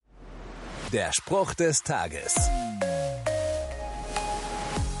Der Spruch des Tages.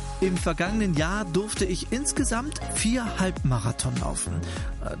 Im vergangenen Jahr durfte ich insgesamt 4 Halbmarathon laufen.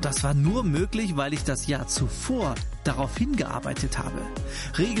 Das war nur möglich, weil ich das Jahr zuvor darauf hingearbeitet habe.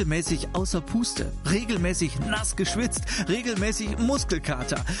 Regelmäßig außer Puste, regelmäßig nass geschwitzt, regelmäßig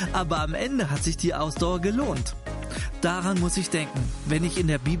Muskelkater. Aber am Ende hat sich die Ausdauer gelohnt. Daran muss ich denken, wenn ich in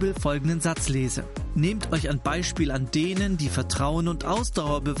der Bibel folgenden Satz lese. Nehmt euch ein Beispiel an denen, die Vertrauen und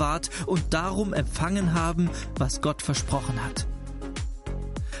Ausdauer bewahrt und darum empfangen haben, was Gott versprochen hat.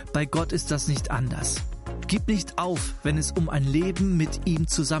 Bei Gott ist das nicht anders. Gib nicht auf, wenn es um ein Leben mit ihm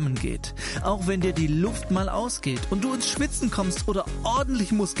zusammengeht. Auch wenn dir die Luft mal ausgeht und du ins Schwitzen kommst oder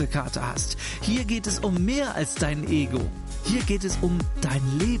ordentlich Muskelkater hast. Hier geht es um mehr als dein Ego. Hier geht es um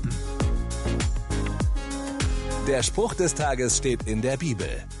dein Leben. Der Spruch des Tages steht in der Bibel.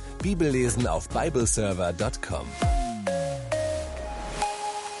 Bibellesen auf bibleserver.com.